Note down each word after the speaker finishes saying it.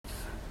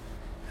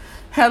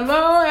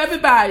Hello,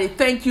 everybody.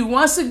 Thank you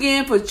once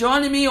again for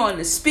joining me on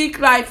the Speak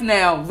Life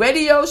Now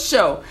radio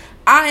show.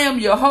 I am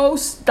your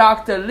host,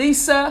 Dr.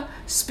 Lisa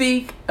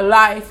Speak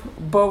Life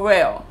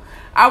Burrell.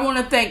 I want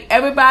to thank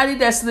everybody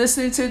that's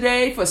listening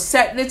today for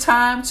setting the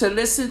time to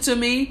listen to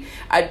me.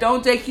 I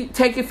don't take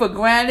it for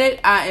granted.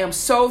 I am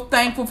so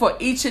thankful for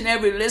each and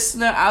every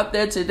listener out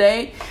there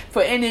today.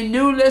 For any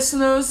new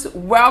listeners,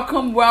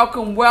 welcome,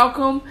 welcome,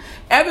 welcome.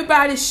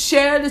 Everybody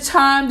share the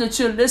time that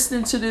you're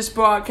listening to this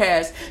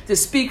broadcast, the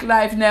Speak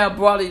Life Now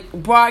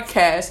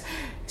broadcast.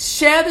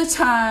 Share the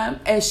time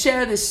and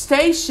share the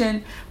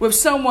station with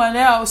someone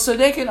else so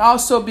they can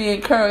also be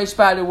encouraged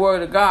by the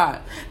word of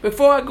God.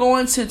 Before I go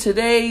into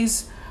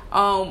today's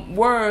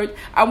word,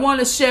 I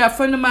want to share. A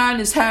friend of mine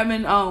is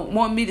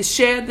want me to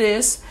share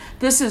this.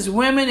 This is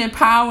Women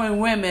Empowering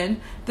Women.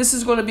 This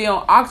is going to be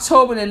on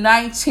October the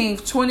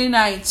 19th,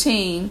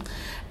 2019.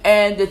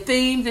 And the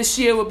theme this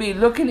year will be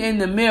Looking in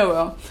the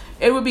Mirror.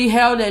 It will be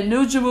held at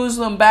New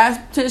Jerusalem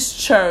Baptist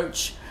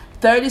Church,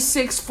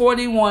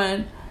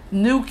 3641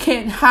 New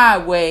Kent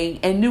Highway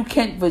in New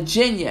Kent,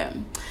 Virginia.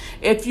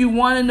 If you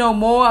want to know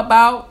more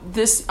about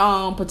this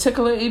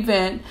particular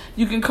event,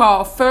 you can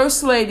call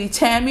First Lady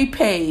Tammy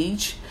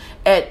Page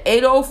at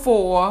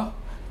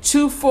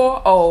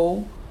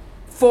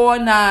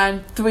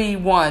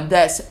 804-240-4931.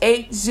 That's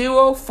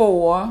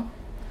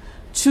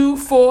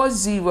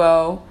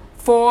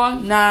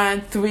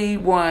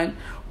 804-240-4931.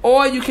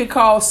 Or you can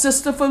call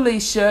Sister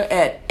Felicia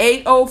at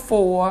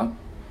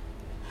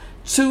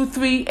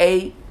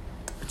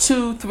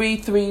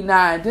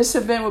 804-238-2339. This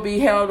event will be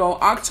held on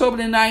October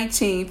the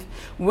 19th,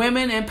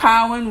 Women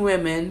Empowering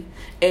Women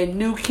in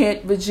New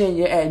Kent,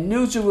 Virginia at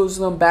New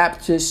Jerusalem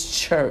Baptist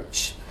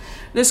Church.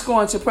 Let's go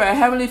into prayer.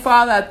 Heavenly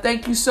Father, I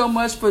thank you so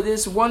much for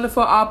this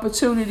wonderful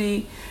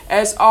opportunity,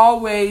 as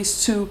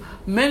always, to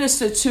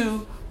minister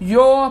to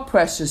your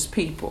precious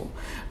people.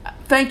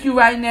 Thank you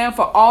right now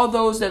for all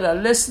those that are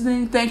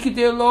listening. Thank you,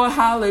 dear Lord,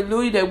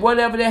 hallelujah, that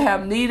whatever they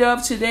have need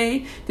of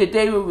today, that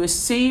they will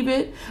receive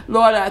it.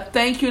 Lord, I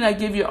thank you and I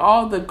give you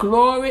all the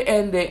glory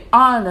and the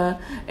honor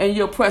in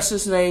your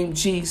precious name,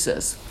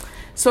 Jesus.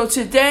 So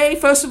today,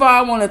 first of all,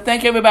 I want to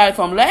thank everybody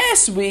from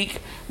last week.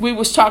 We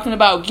was talking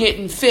about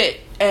getting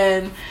fit.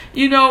 And,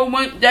 you know,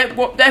 when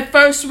that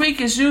first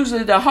week is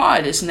usually the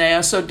hardest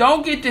now. So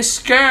don't get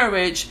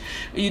discouraged.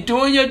 You're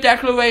doing your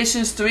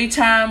declarations 3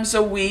 times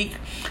a week,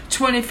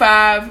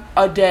 25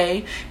 a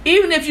day.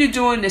 Even if you're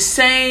doing the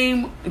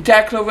same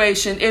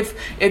declaration, if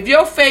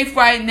your faith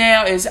right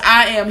now is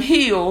I am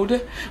healed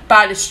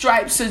by the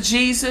stripes of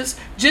Jesus,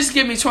 just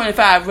give me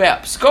 25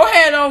 reps. Go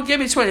ahead on,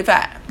 give me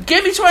 25.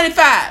 Give me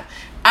 25.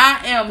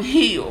 I am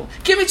healed.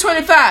 Give me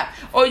 25.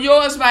 Or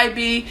yours might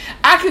be,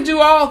 I can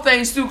do all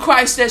things through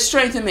Christ that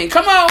strengthens me.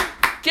 Come on,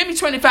 give me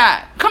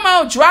 25. Come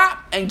on, drop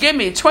and give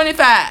me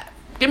 25.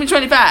 Give me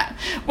 25.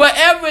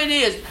 Whatever it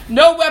is,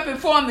 no weapon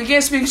formed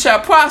against me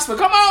shall prosper.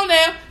 Come on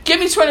now, give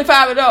me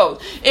 25 of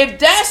those. If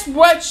that's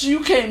what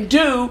you can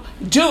do,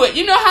 do it.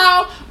 You know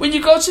how when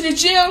you go to the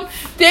gym,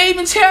 they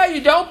even tell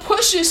you don't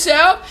push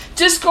yourself.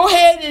 Just go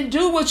ahead and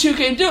do what you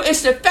can do.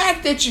 It's the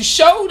fact that you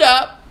showed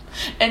up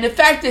and the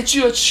fact that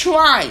you're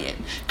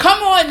trying.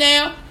 Come on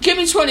now, give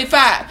me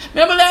 25.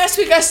 Remember last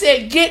week I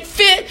said get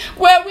fit?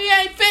 Well, we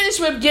ain't finished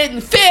with getting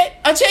fit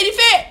until you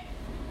fit.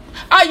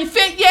 Are you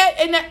fit yet?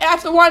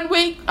 After 1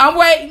 week, I'm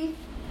waiting.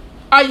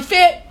 Are you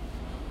fit?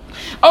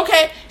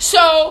 Okay,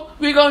 so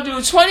we're going to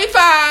do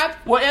 25,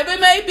 whatever it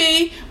may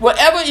be.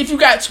 Whatever, if you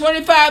got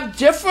 25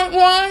 different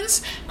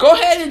ones, go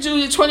ahead and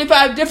do the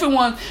 25 different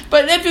ones.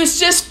 But if it's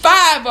just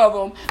 5 of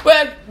them,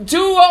 well,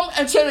 do them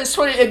until it's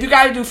 20. If you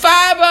got to do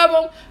 5 of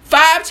them,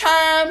 5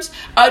 times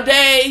a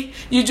day,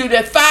 you do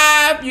that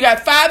 5. You got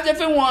 5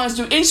 different ones.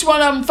 Do each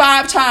one of them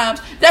 5 times.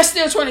 That's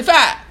still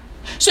 25.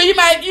 So you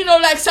might,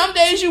 like some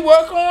days you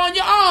work on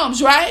your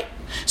arms, right?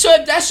 So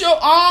if that's your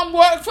arm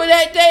work for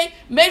that day,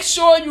 make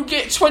sure you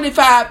get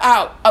 25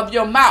 out of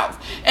your mouth.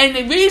 And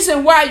the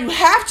reason why you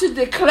have to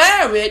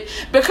declare it,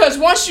 because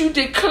once you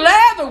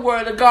declare the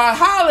word of God,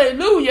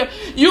 hallelujah,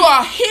 you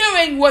are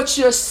hearing what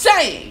you're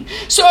saying.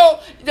 So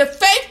the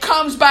faith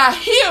comes by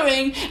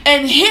hearing,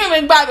 and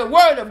hearing by the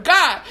word of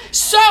God.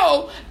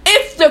 So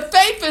if the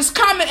faith is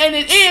coming, and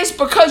it is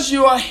because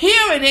you are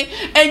hearing it,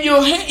 and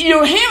you're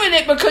hearing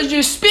it because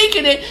you're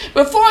speaking it,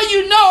 before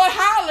you know it,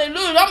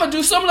 hallelujah, I'm going to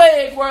do some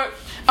leg work.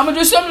 I'm going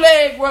to do some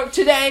leg work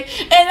today,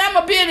 and I'm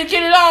going to be able to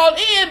get it all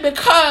in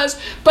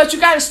but you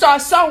got to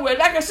start somewhere.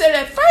 Like I said,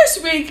 that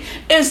first week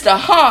is the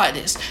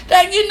hardest.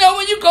 Like,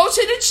 when you go to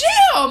the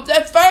gym,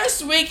 that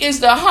first week is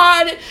the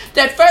hardest.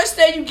 That first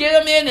day you get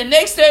them in, the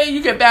next day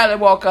you can barely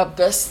walk up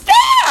the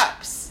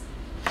steps.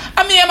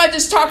 I mean, am I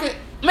just talking?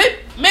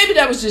 Maybe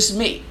that was just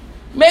me.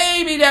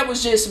 Maybe that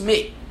was just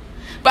me.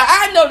 But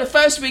I know the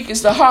first week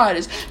is the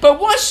hardest. But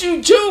once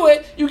you do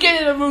it, you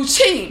get in a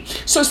routine.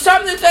 So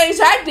some of the things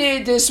I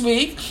did this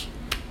week,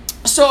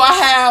 so I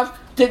have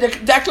the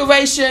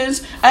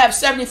declarations, I have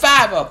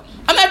 75 of them.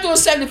 I'm not doing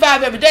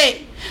 75 every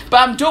day,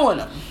 but I'm doing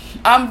them.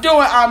 I'm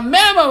doing a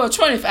minimum of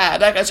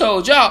 25, like I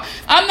told y'all.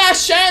 I'm not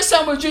sharing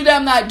something with you that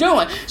I'm not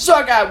doing. So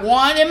I got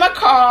one in my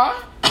car.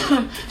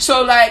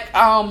 So like,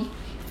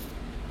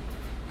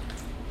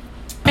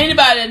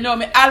 anybody that know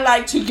me, I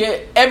like to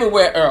get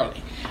everywhere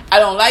early. I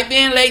don't like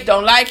being late,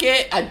 don't like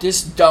it. I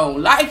just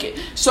don't like it.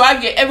 So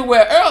I get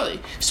everywhere early.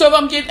 So if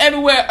I'm getting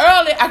everywhere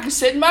early, I can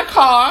sit in my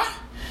car.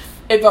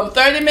 If I'm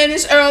 30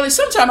 minutes early,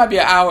 sometimes I'll be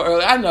an hour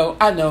early. I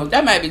know,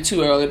 that might be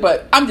too early,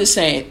 but I'm just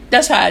saying,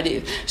 that's how it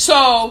is.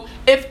 So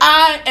if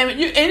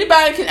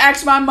anybody can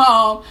ask my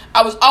mom,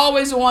 I was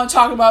always the one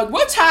talking about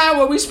what time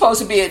were we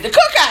supposed to be at the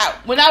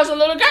cookout when I was a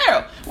little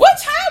girl. What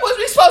time was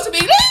we supposed to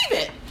be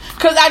leaving?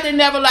 Because I didn't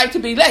never like to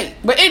be late.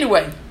 But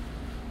anyway,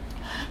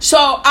 so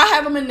I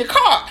have them in the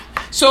car.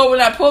 So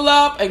when I pull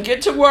up and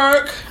get to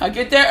work, I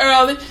get there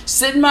early,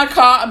 sit in my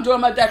car, I'm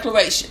doing my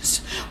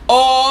declarations.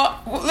 Or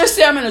let's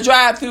say I'm in a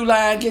drive-through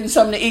line getting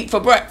something to eat for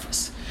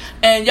breakfast.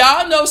 And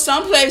y'all know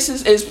some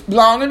places is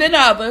longer than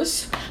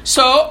others.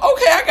 So,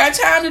 okay, I got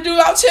time to do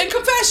all 10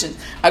 confessions.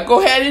 I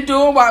go ahead and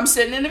do it while I'm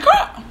sitting in the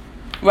car.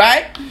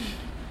 Right?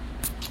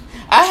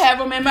 I have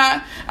them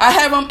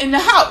in the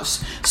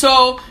house.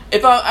 So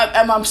if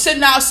I'm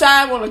sitting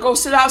outside, want to go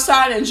sit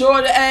outside and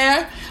enjoy the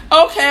air,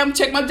 okay, I'm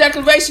take my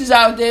declarations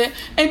out there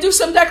and do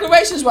some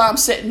declarations while I'm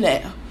sitting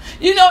there.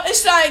 You know,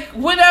 it's like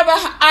whenever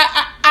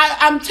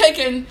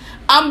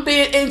I'm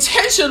being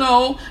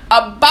intentional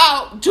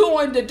about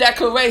doing the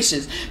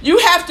declarations. You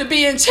have to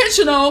be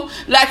intentional.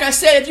 Like I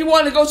said, if you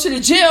want to go to the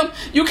gym,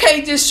 you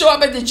can't just show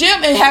up at the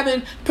gym and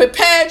haven't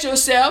prepared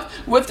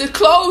yourself with the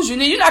clothes you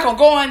need. You're not going to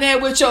go in there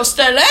with your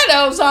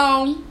stilettos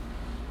on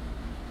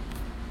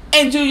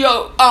and do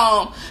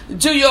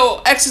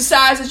your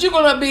exercises. You're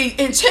going to be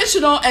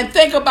intentional and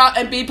think about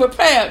and be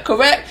prepared,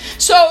 correct?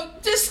 So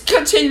just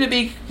continue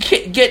to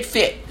get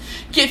fit.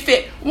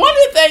 One of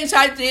the things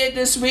I did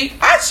this week,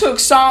 I took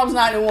Psalms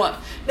 91.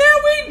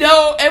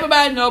 Now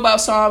everybody know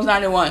about Psalms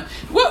 91.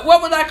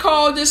 What would I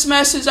call this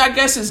message? I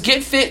guess it's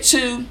get fit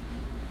to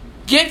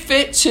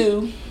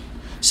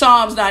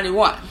Psalms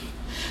 91.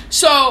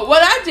 So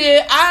what I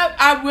did,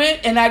 I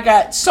went and I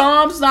got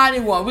Psalms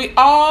 91. We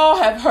all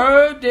have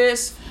heard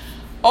this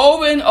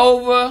over and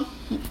over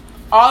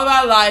all of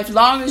our life,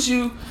 long as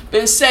you've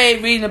been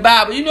saved reading the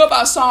Bible. You know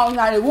about Psalms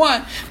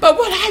 91. But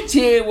what I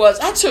did was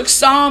I took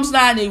Psalms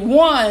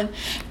 91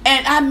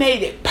 and I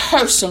made it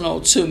personal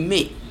to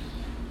me.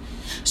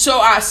 So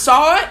I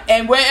saw it,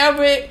 and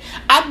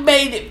I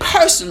made it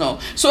personal.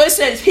 So it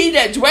says, he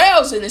that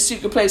dwells in the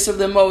secret place of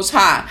the Most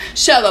High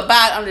shall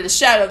abide under the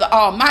shadow of the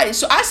Almighty.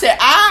 So I said,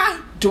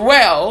 I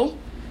dwell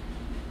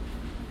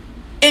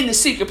in the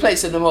secret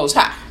place of the Most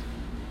High.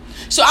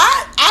 So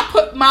I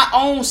put my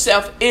own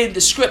self in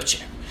the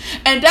scripture.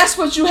 And that's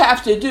what you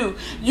have to do.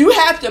 You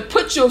have to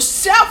put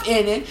yourself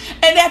in it.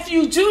 And if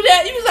you do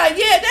that, you was like,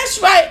 yeah, that's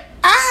right.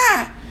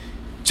 I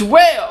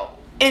dwell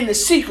in the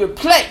secret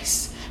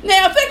place.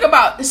 Now think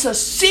about it. It's a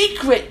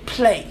secret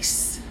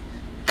place.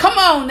 Come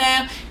on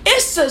now.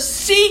 It's a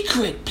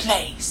secret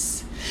place.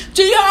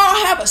 Do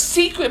y'all have a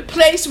secret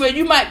place where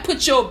you might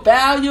put your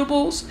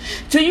valuables?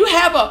 Do you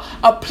have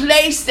a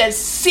place that's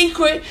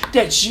secret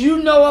that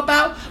you know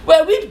about?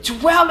 Well, we're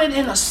dwelling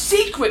in a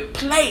secret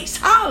place,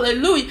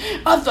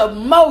 hallelujah, of the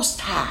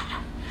Most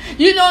High.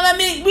 You know what I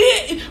mean?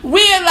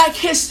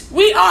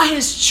 We are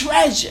his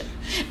treasure.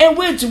 And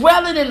we're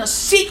dwelling in a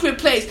secret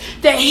place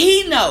that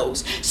he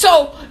knows.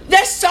 So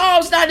that's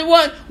Psalms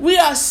 91. We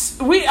are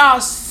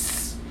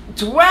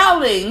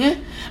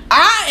dwelling.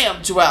 I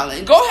am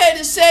dwelling. Go ahead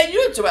and say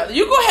you're dwelling.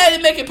 You go ahead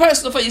and make it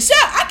personal for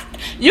yourself.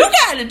 You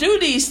got to do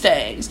these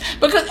things.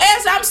 Because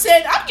as I'm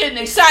saying, I'm getting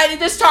excited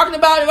just talking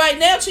about it right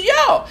now to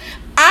y'all.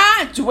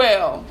 I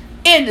dwell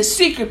in the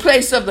secret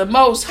place of the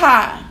Most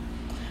High.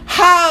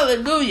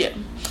 Hallelujah.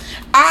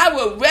 I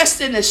will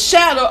rest in the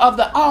shadow of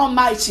the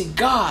Almighty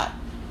God.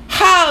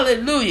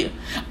 Hallelujah.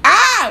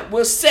 I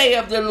will say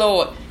of the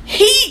Lord,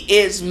 he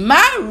is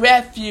my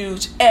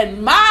refuge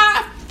and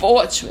my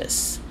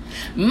fortress.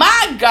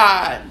 My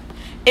God,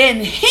 in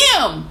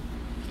him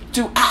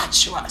do I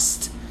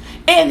trust.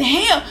 In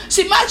him.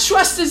 See, my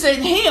trust is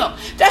in him.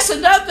 That's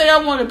another thing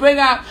I want to bring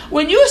out.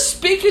 When you're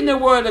speaking the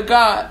word of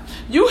God,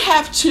 you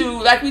have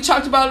to, like we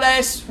talked about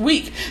last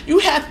week, you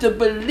have to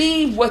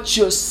believe what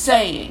you're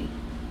saying.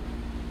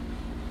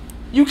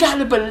 You got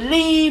to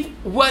believe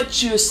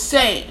what you're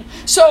saying.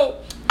 So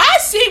I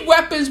see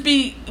weapons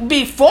be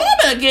forming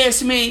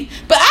against me,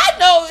 but I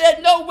know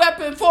that no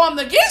weapon formed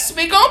against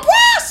me gonna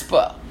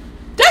prosper.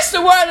 That's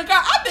the word of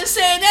God. I've been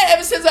saying that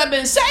ever since I've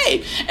been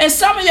saved. And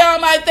some of y'all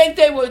might think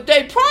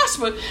they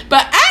prospered,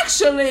 but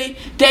actually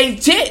they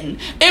didn't.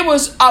 It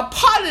was a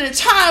part of the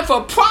time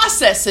for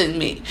processing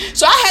me.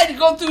 So I had to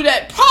go through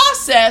that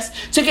process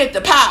to get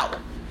the power.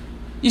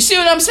 You see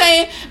what I'm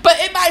saying? But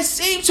it might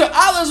seem to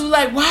others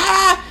like,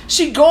 why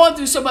she going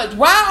through so much?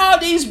 Why all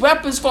these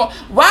weapons for?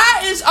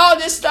 Why is all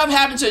this stuff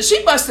happening to her?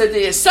 She must have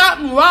did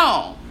something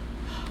wrong.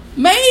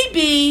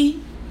 Maybe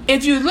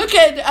if you look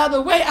at it the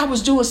other way, I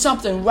was doing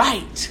something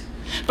right.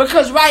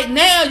 Because right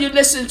now you're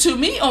listening to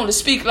me on the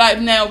Speak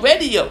Life Now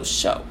radio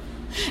show.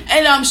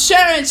 And I'm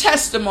sharing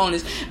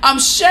testimonies. I'm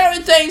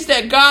sharing things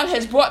that God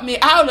has brought me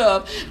out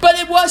of. But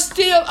it was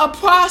still a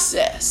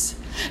process.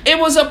 It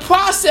was a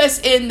process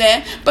in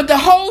there. But the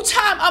whole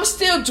time I'm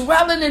still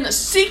dwelling in a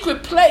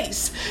secret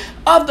place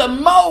of the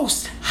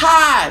Most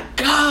High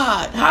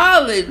God.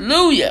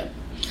 Hallelujah.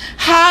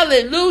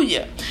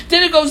 Hallelujah.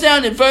 Then it goes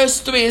down to verse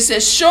 3. It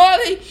says,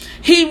 surely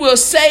he will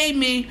save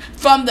me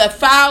from the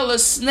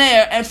fowler's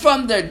snare and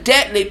from the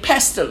deadly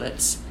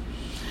pestilence.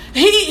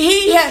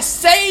 He has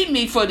saved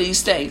me for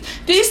these things.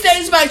 These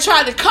things might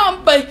try to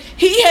come, but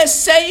he has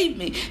saved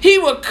me. He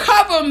will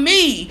cover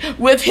me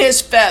with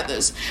his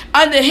feathers.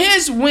 Under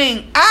his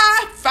wing,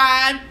 I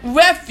find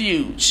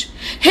refuge.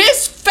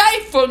 His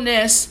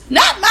faithfulness,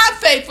 not my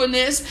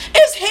faithfulness,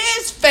 is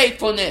his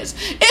faithfulness.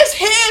 It's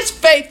his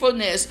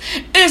faithfulness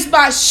is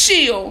my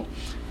shield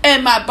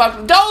and my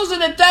buckler. Those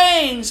are the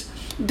things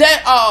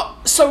that are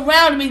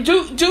surrounding me.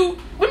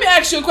 Let me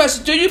ask you a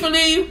question. Do you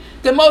believe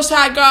the Most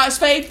High God is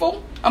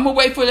faithful? I'm going to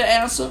wait for the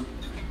answer.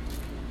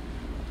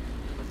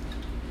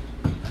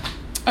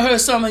 I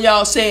heard some of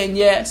y'all saying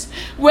yes.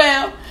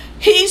 Well,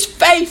 he's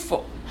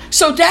faithful.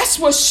 So that's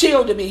what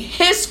shielded me.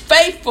 His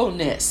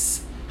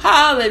faithfulness.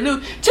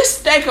 Hallelujah. Just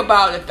think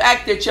about the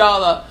fact that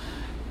y'all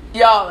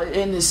are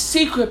in the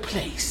secret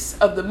place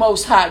of the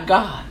Most High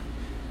God.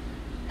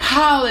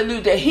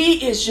 Hallelujah. That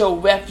he is your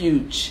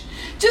refuge.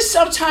 Just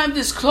sometimes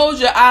just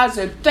close your eyes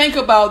and think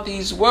about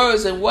these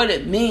words and what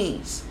it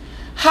means.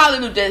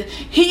 Hallelujah. That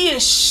he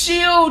is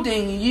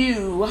shielding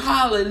you,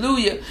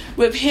 hallelujah,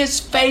 with his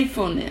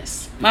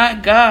faithfulness. My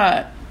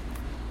God.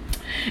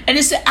 And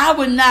it said, I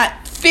would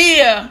not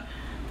fear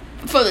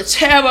for the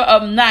terror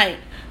of night,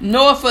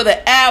 nor for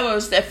the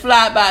arrows that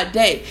fly by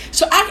day.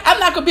 So I'm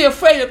not going to be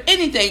afraid of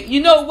anything.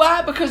 You know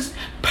why? Because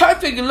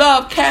perfect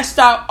love casts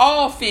out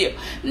all fear.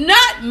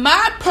 Not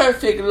my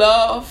perfect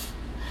love.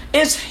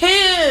 It's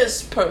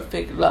his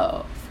perfect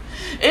love.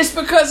 It's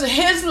because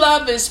his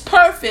love is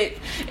perfect.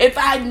 If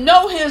I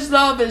know his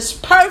love is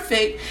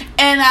perfect,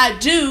 and I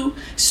do,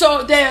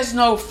 so there's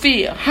no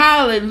fear.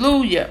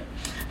 Hallelujah.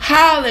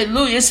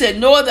 Hallelujah. It said,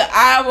 nor the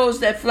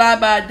arrows that fly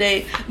by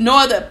day,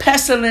 nor the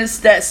pestilence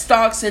that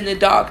stalks in the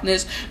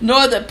darkness,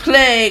 nor the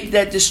plague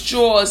that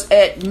destroys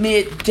at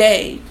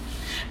midday.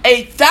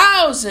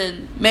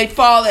 1,000 may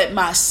fall at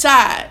my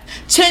side,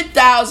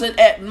 10,000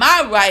 at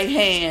my right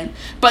hand,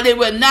 but it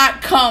will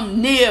not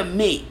come near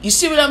me. You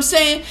see what I'm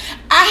saying?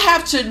 I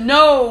have to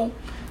know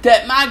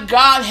that my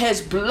God has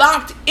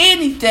blocked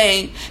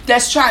anything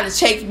that's trying to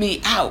take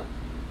me out.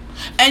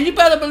 And you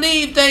better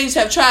believe things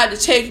have tried to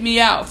take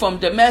me out, from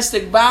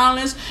domestic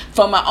violence,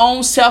 from my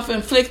own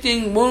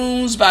self-inflicting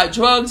wounds by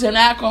drugs and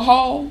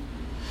alcohol.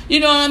 You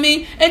know what I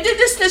mean? And then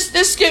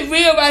this get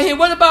real right here.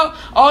 What about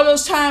all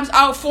those times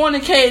out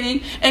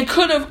fornicating and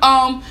could have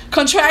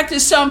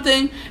contracted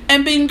something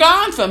and been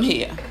gone from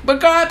here? But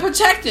God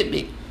protected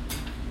me.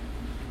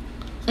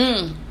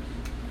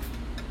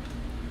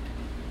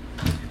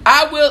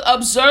 I will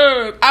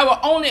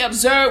only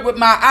observe with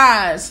my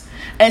eyes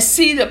and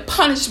see the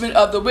punishment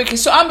of the wicked.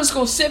 So I'm just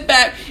going to sit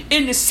back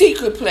in the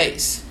secret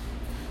place.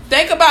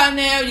 Think about it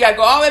now. You got to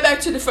go all the way back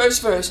to the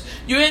first verse.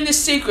 You're in the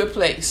secret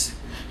place.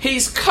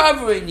 He's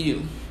covering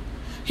you.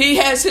 He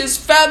has his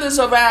feathers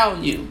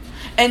around you.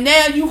 And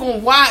now you're going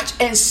to watch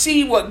and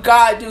see what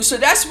God do. So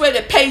that's where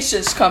the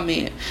patience come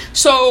in.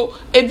 So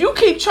if you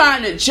keep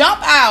trying to jump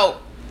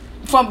out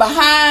from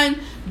behind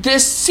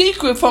this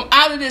secret, from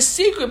out of this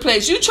secret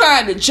place, you're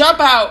trying to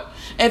jump out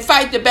and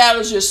fight the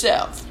battles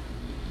yourself.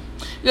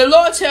 The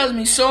Lord tells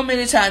me so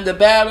many times, the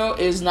battle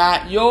is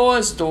not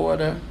yours,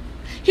 daughter.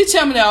 He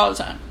tells me that all the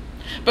time.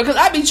 Because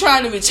I be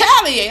trying to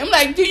retaliate. I'm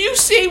like, do you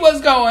see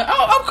what's going on?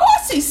 Oh, of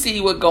course he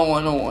see what's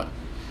going on.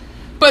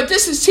 But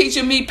this is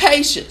teaching me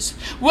patience.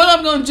 What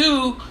I'm going to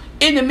do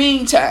in the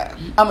meantime,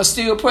 I'm going to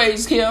still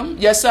praise him.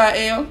 Yes, I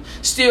am.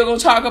 Still going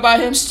to talk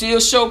about him.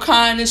 Still show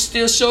kindness.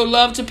 Still show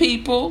love to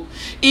people.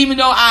 Even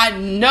though I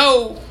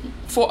know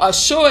for a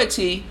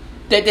surety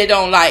that they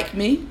don't like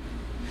me.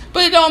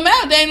 But it don't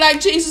matter. They ain't like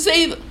Jesus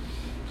either.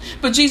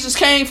 But Jesus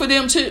came for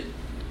them too.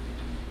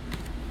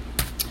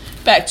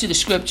 Back to the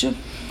scripture.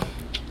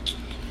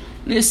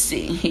 Let's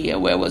see here.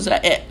 Where was I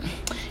at?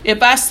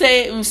 If I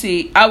say, let me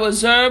see, I will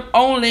observe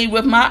only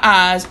with my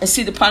eyes and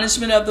see the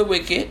punishment of the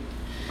wicked.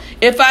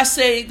 If I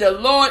say the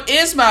Lord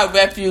is my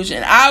refuge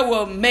and I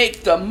will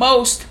make the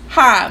Most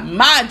High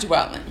my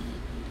dwelling,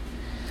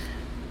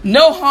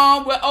 no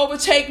harm will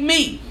overtake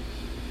me.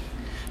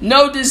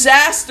 No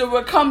disaster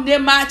will come near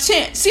my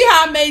tent. See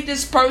how I made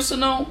this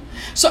personal?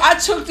 So I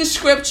took the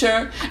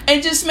scripture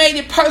and just made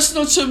it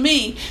personal to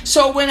me.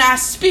 So when I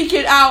speak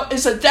it out,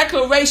 it's a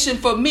declaration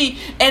for me.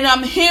 And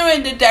I'm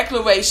hearing the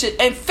declaration.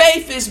 And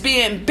faith is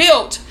being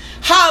built,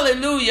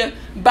 hallelujah,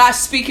 by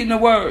speaking the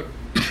word.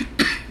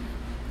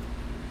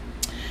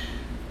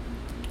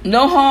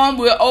 No harm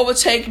will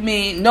overtake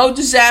me. No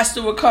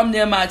disaster will come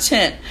near my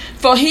tent.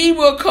 For he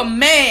will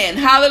command.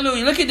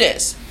 Hallelujah. Look at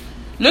this.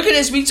 Look at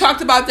this. We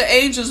talked about the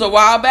angels a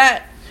while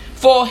back.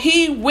 For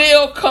he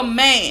will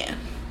command.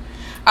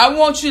 I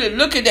want you to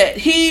look at that.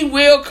 He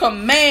will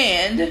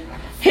command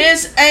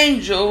his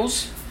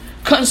angels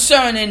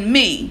concerning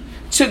me,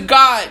 to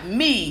guard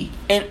me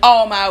in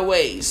all my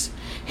ways.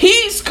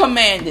 He's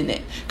commanding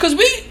it. Because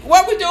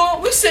what we're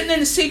doing, we're sitting in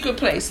the secret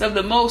place of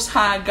the Most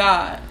High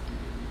God.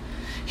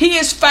 He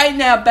is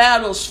fighting our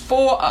battles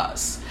for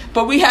us.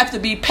 But we have to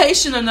be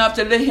patient enough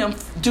to let him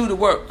do the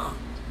work.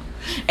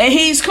 And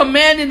he's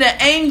commanding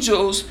the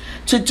angels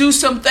to do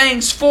some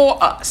things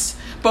for us.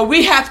 But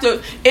we have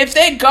to, if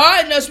they're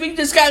guarding us, we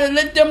just got to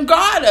let them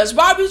guard us.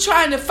 Why are we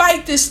trying to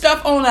fight this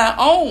stuff on our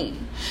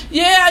own?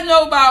 Yeah, I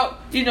know about,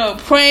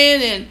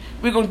 praying and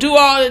we're going to do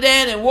all of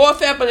that and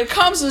warfare. But it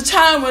comes a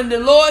time when the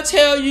Lord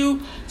tell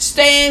you,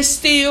 stand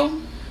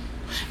still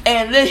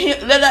and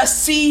let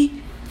us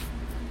see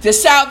the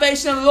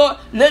salvation of the Lord.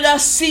 Let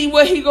us see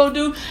what he going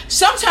to do.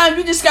 Sometimes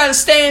you just got to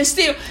stand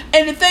still.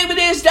 And the thing of it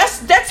is,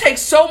 that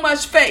takes so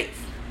much faith.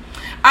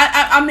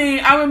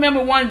 I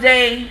remember one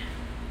day,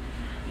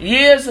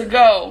 years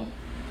ago,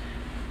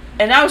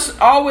 and I was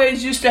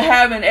always used to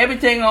having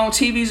everything on,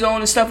 TVs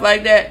on and stuff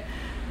like that.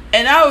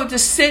 And I would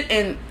just sit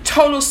in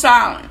total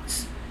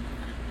silence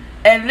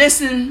and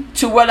listen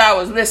to what I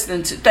was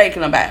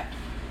thinking about.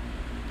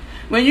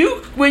 When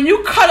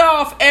you cut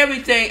off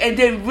everything and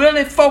then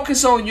really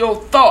focus on your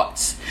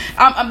thoughts.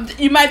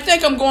 You might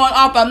think I'm going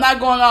off, I'm not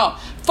going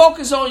off.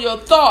 Focus on your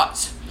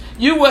thoughts.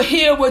 You will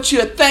hear what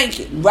you're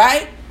thinking,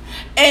 right?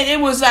 And it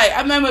was like,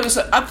 I remember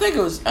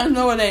I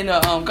know it ain't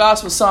a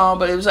gospel song,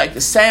 but it was like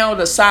the sound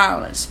of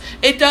silence.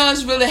 It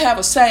does really have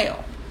a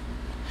sound.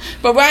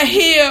 But right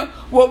here,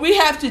 what we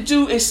have to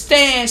do is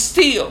stand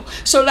still.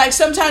 So like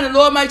sometimes the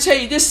Lord might tell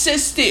you, just sit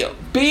still.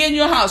 Be in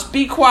your house,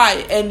 be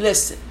quiet and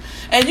listen.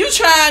 And you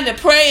trying to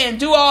pray and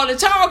do all the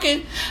talking,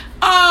 be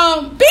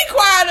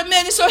quiet a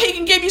minute so he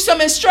can give you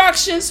some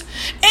instructions.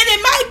 And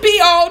it might be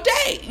all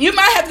day. You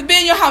might have to be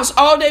in your house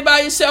all day by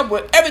yourself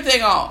with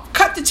everything on.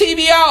 Cut the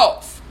TV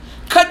off.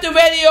 Cut the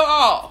radio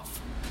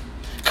off.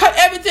 Cut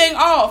everything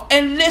off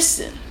and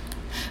listen.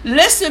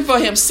 Listen for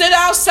him. Sit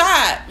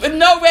outside with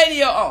no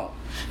radio on.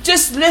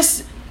 Just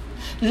listen.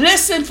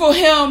 Listen for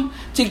him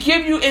to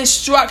give you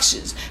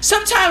instructions.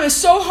 Sometimes it's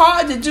so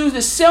hard to do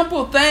the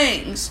simple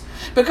things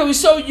because we're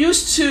so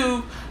used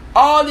to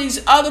all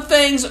these other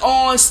things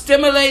on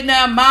stimulating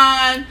our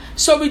mind,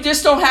 so we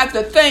just don't have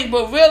to think.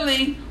 But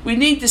really, we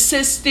need to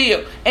sit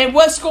still. And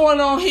what's going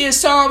on here in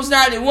Psalms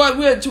 91,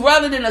 we're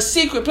dwelling in a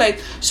secret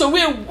place. So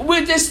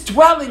we're just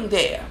dwelling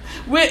there.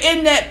 We're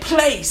in that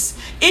place.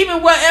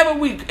 Even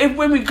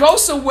when we go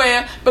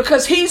somewhere,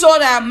 because he's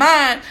on our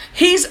mind,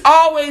 he's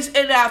always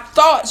in our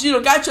thoughts.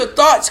 Got your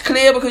thoughts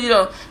clear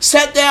because,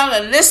 sat down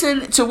and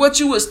listened to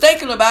what you was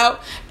thinking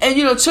about and,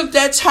 took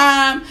that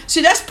time.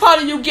 See, that's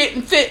part of you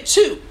getting fit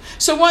too.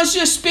 So once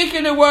you're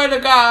speaking the word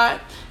of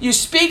God, you're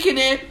speaking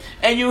it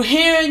and you're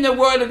hearing the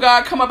word of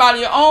God come up out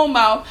of your own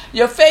mouth,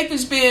 your faith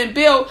is being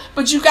built.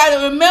 But you got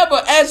to remember,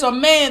 as a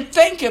man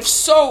thinketh,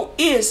 so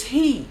is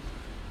he.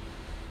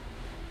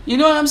 You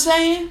know what I'm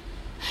saying?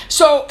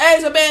 So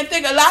as a man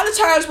think, a lot of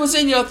times what's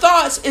in your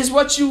thoughts is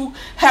what you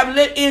have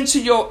let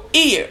into your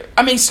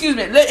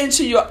let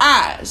into your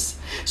eyes.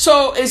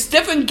 So it's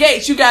different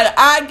gates. You got an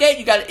eye gate,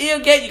 you got an ear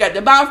gate, you got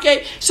the mouth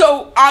gate.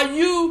 So are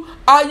you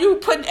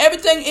putting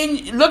everything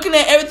in, looking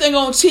at everything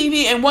on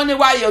TV and wondering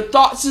why your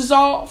thoughts is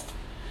off?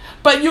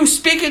 But you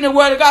speaking the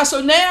word of God.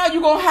 So now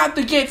you're going to have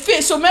to get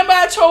fit. So remember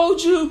I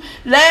told you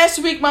last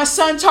week, my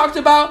son talked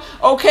about,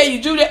 okay,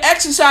 you do the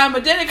exercise,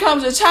 but then it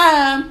comes a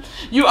time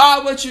you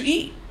are what you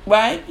eat.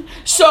 Right?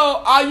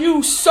 So are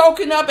you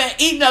soaking up and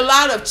eating a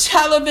lot of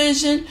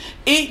television,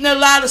 eating a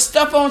lot of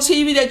stuff on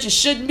TV that you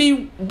shouldn't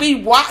be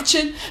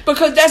watching,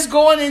 because that's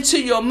going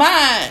into your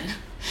mind,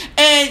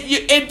 and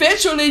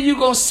eventually you're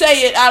going to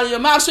say it out of your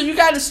mouth. So you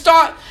got to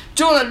start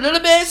doing a little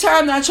bit of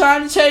time. I'm not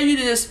trying to tell you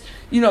to just,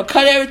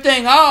 cut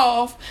everything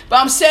off, but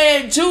I'm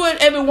saying do it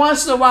every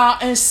once in a while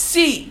and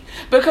see,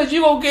 because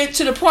you're going to get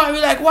to the point where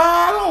you're like,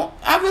 wow,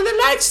 I really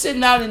like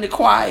sitting out in the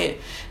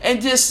quiet and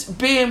just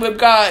being with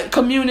God,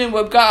 communing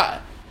with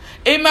God.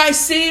 It might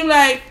seem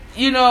like,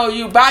 you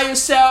by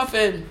yourself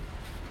and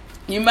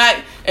it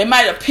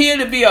might appear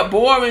to be a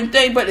boring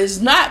thing, but it's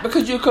not,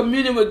 because you're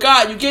communing with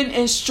God. You're getting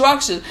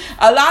instructions.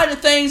 A lot of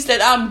the things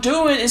that I'm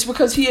doing is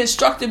because he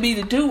instructed me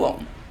to do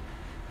them.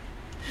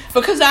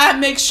 Because I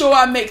make sure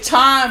I make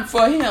time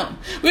for him.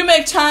 We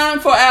make time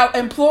for our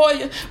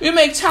employer. We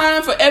make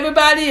time for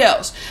everybody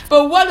else.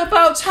 But what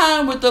about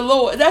time with the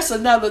Lord? That's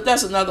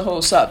another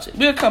whole subject.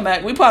 We'll come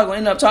back. We probably going to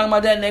end up talking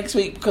about that next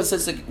week because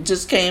it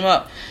just came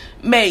up.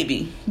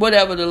 Maybe.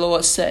 Whatever the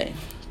Lord say.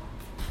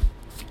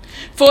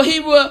 For he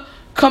will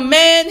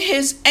command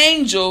his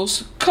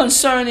angels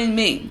concerning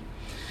me,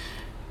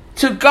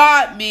 to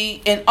guard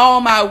me in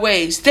all my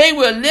ways. They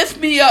will lift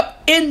me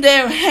up in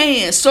their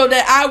hands, so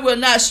that I will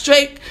not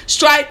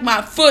strike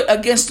my foot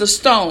against a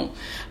stone.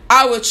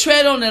 I will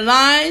tread on the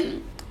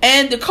lion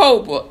and the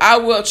cobra. I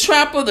will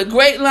trample the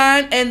great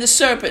lion and the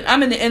serpent.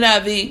 I'm in the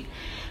NIV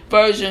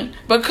version.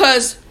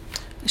 Because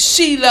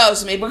she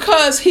loves me.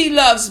 Because he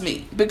loves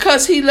me.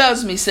 Because he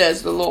loves me,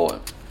 says the Lord.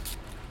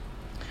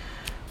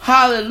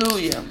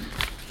 Hallelujah.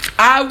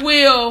 I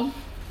will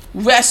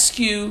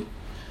rescue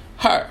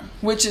her,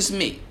 which is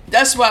me.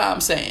 That's why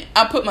I'm saying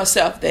I put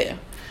myself there.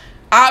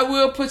 I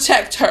will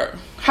protect her.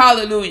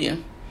 Hallelujah.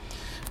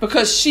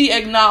 Because she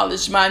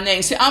acknowledged my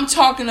name. See, I'm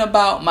talking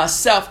about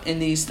myself in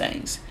these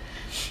things.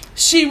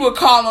 She will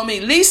call on me.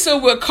 Lisa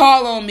will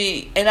call on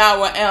me and I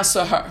will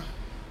answer her.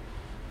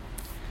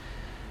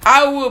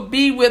 I will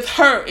be with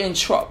her in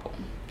trouble.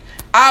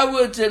 I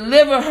will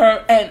deliver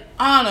her and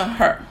honor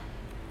her.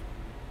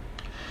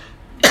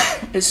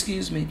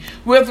 Excuse me.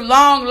 With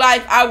long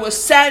life, I will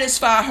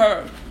satisfy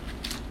her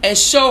and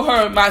show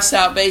her my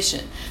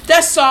salvation.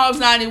 That's Psalms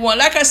 91.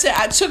 Like I said,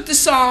 I took the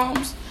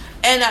Psalms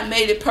and I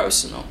made it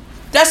personal.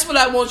 That's what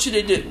I want you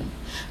to do.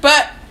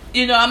 But,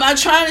 I'm not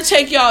trying to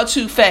take y'all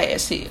too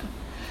fast here.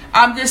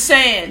 I'm just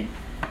saying,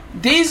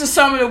 these are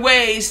some of the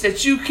ways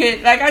that you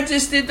can, like I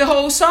just did the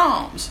whole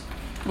Psalms,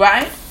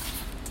 right?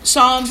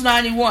 Psalms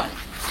 91.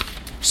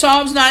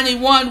 Psalms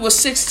 91 was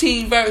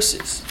 16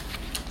 verses.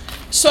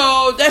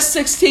 So that's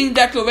 16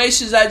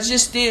 declarations I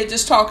just did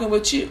just talking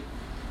with you.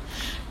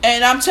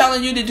 And I'm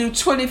telling you to do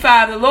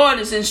 25. The Lord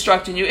is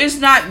instructing you. It's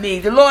not me.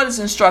 The Lord is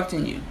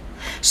instructing you.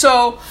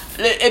 So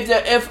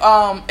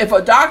if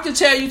a doctor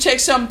tell you take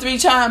something 3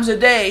 times a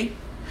day,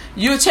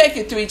 you'll take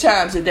it 3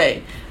 times a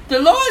day. The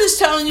Lord is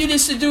telling you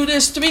to do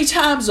this 3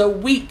 times a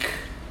week.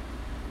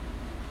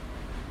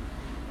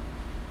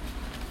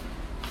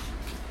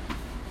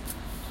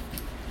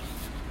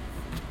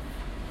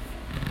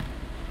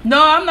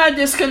 No, I'm not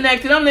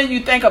disconnected. I'm letting you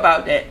think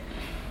about that.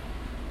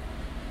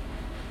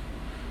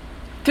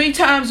 3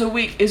 times a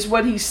week is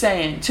what he's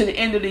saying to the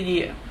end of the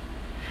year.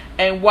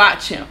 And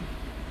watch him.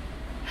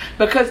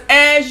 Because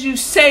as you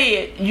say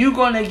it, you're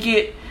going to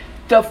get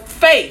the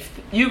faith.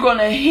 You're going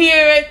to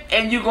hear it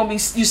and you're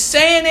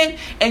saying it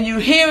and you're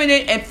hearing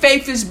it and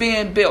faith is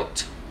being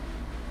built.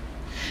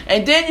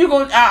 And then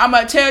I'm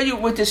going to tell you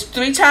with this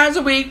 3 times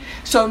a week.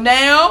 So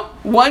now,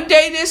 one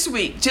day this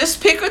week,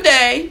 just pick a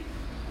day.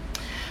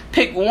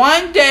 Pick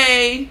one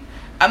day.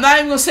 I'm not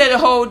even going to say the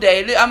whole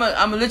day. I'm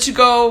going to let you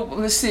go.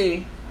 Let's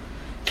see.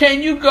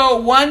 Can you go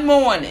one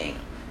morning,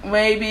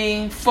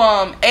 maybe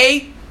from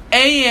 8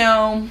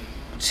 a.m.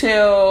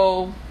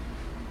 till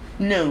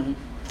noon?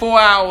 4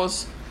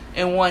 hours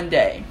in one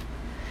day.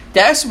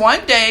 That's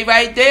one day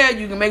right there.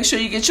 You can make sure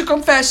you get your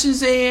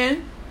confessions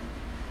in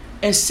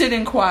and sit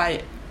in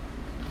quiet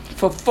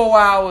for 4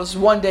 hours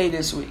one day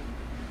this week.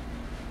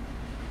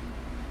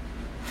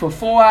 For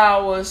 4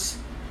 hours.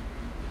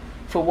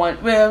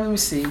 Let me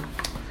see.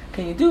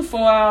 Can you do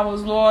 4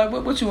 hours, Lord?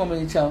 What you want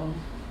me to tell them?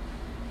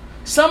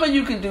 Some of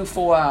you can do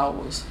 4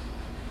 hours.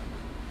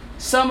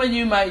 Some of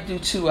you might do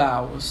 2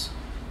 hours.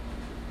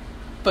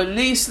 But at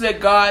least let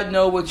God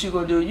know what you're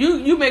going to do.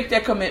 You make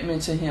that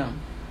commitment to him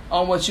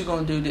on what you're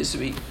going to do this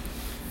week.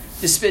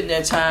 To spend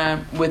that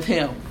time with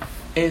him.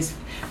 It's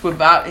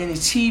without any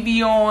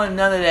TV on,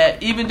 none of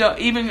that. Even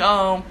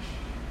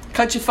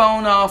cut your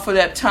phone off for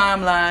that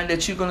timeline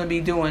that you're going to be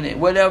doing it.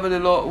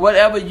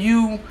 Whatever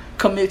you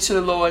commit to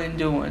the Lord in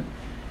doing.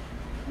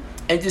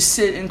 And just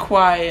sit in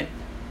quiet.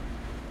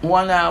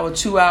 1 hour,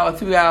 2 hour,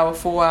 3 hour,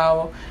 4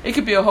 hour. It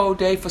could be a whole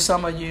day for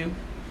some of you.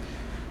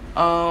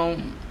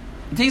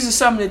 These are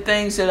some of the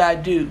things that I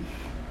do.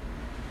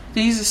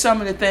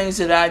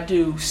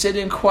 Sit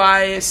in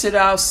quiet, sit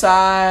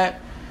outside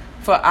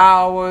for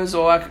hours.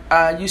 Or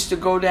I used to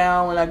when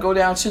I go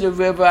down to the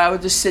river, I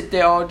would just sit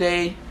there all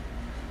day.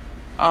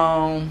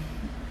 Ride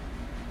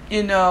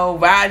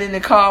in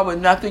the car with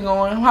nothing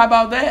on. How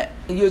about that?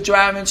 You're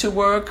driving to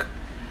work.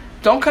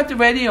 Don't cut the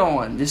radio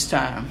on this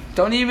time.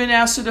 Don't even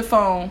answer the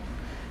phone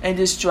and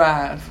just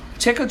drive.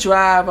 Take a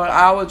drive, an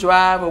hour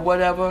drive or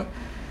whatever,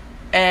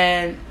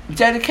 and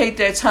dedicate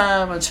that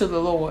time unto the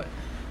Lord.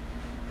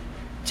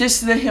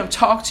 Just let him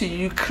talk to you.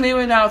 You're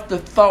clearing out the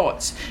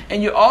thoughts.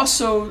 And you're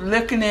also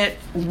looking at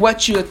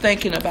what you're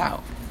thinking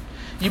about.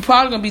 You're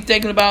probably going to be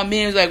thinking about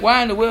me and like,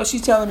 why in the world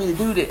she's telling me to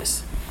do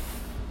this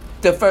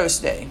the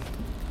first day?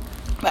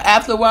 But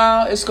after a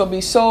while, it's going to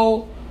be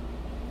so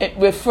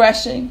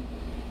refreshing.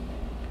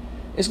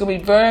 It's going to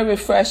be very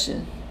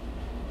refreshing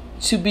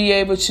to be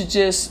able to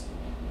just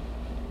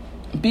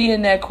be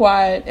in that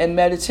quiet and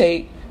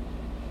meditate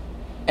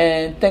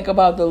and think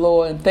about the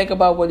Lord and think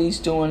about what he's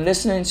doing,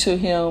 listening to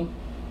him,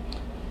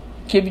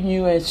 giving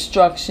you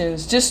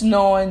instructions, just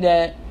knowing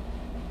that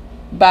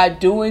by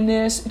doing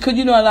this, because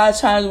a lot of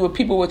times where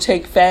people will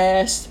take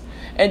fast,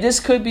 and this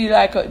could be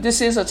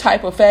this is a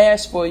type of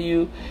fast for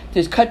you,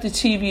 to cut the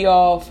TV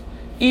off.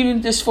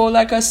 Even just for,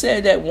 like I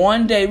said, that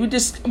one day,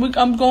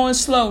 I'm going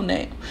slow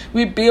now.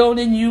 We're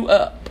building you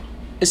up.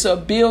 It's a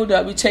build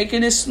up. We're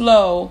taking it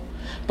slow.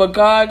 But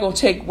God going to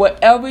take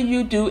whatever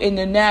you do in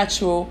the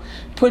natural,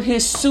 put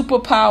his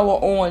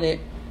superpower on it.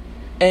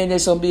 And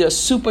there's going to be a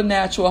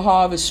supernatural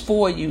harvest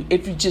for you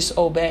if you just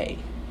obey.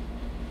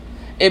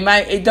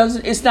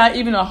 It's not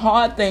even a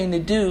hard thing to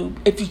do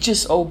if you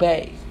just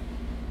obey.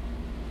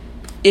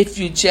 If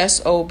you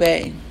just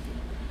obey.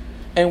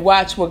 And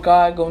watch what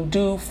God going to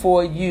do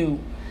for you.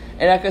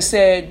 And like I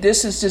said,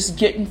 this is just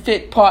getting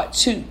fit part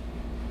 2.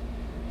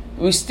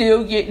 We're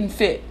still getting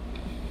fit.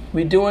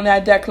 We're doing our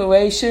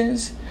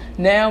declarations.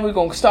 Now we're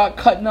going to start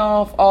cutting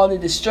off all the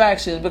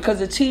distractions, because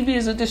the TV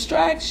is a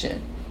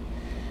distraction.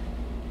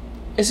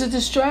 It's a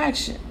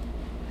distraction.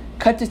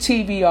 Cut the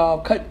TV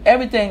off. Cut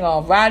everything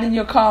off. Ride in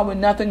your car with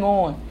nothing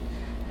on.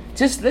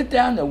 Just let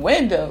down the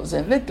windows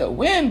and let the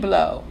wind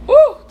blow.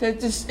 Woo!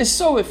 It's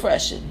so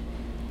refreshing.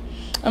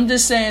 I'm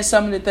just saying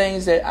some of the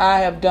things that I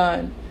have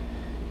done,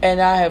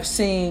 and I have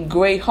seen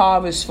great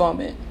harvest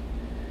from it.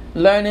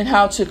 Learning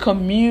how to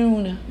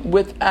commune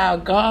with our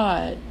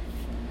God,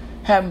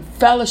 having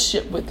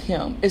fellowship with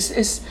Him.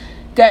 It's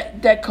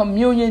that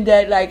communion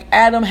that like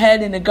Adam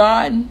had in the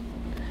garden.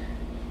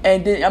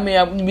 And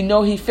then, we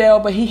know he fell,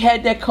 but he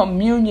had that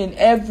communion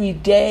every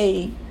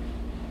day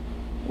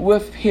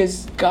with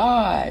his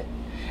God.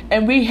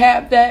 And we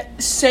have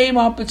that same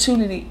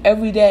opportunity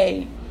every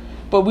day,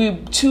 but we're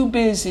too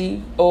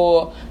busy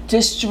or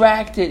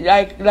distracted,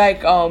 like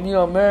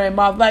Mary and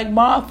Martha, like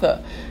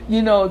Martha,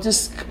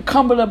 just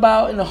cumbered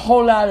about in a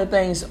whole lot of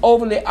things,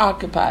 overly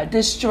occupied,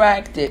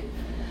 distracted.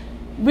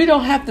 We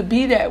don't have to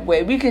be that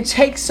way. We can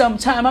take some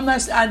time.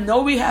 I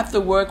know we have to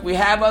work. We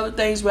have other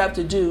things we have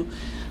to do,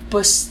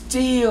 but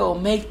still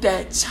make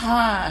that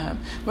time.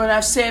 When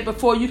I've said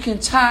before, you can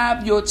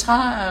tithe your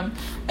time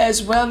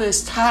as well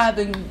as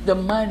tithing the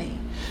money.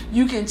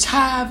 You can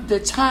tithe the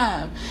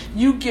time.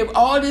 You give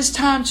all this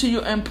time to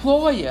your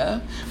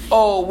employer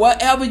or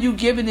whatever you're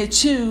giving it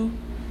to.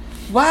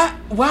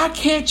 Why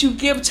can't you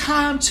give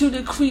time to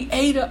the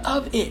creator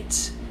of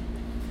it?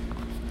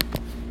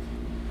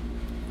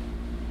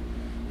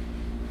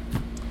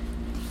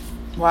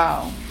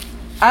 Wow.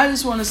 I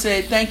just want to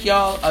say thank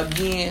y'all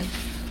again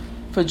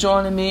for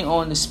joining me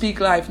on the Speak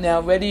Life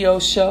Now radio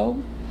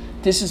show.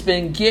 This has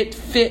been Get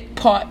Fit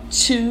Part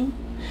 2.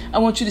 I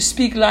want you to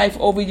speak life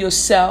over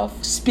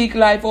yourself. Speak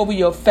life over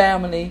your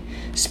family.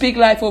 Speak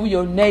life over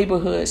your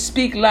neighborhood.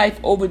 Speak life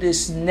over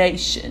this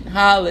nation.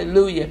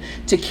 Hallelujah.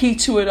 The key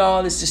to it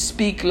all is to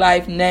speak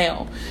life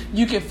now.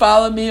 You can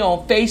follow me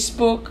on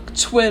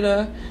Facebook,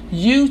 Twitter,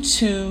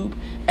 YouTube,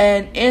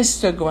 and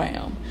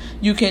Instagram.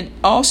 You can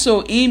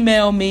also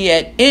email me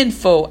at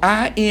info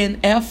at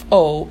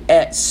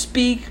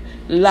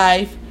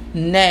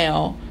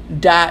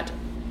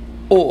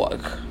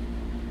speaklifenow.org.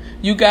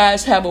 You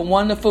guys have a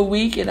wonderful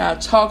week, and I'll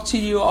talk to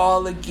you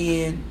all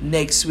again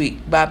next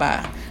week.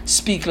 Bye-bye.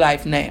 Speak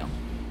Life Now.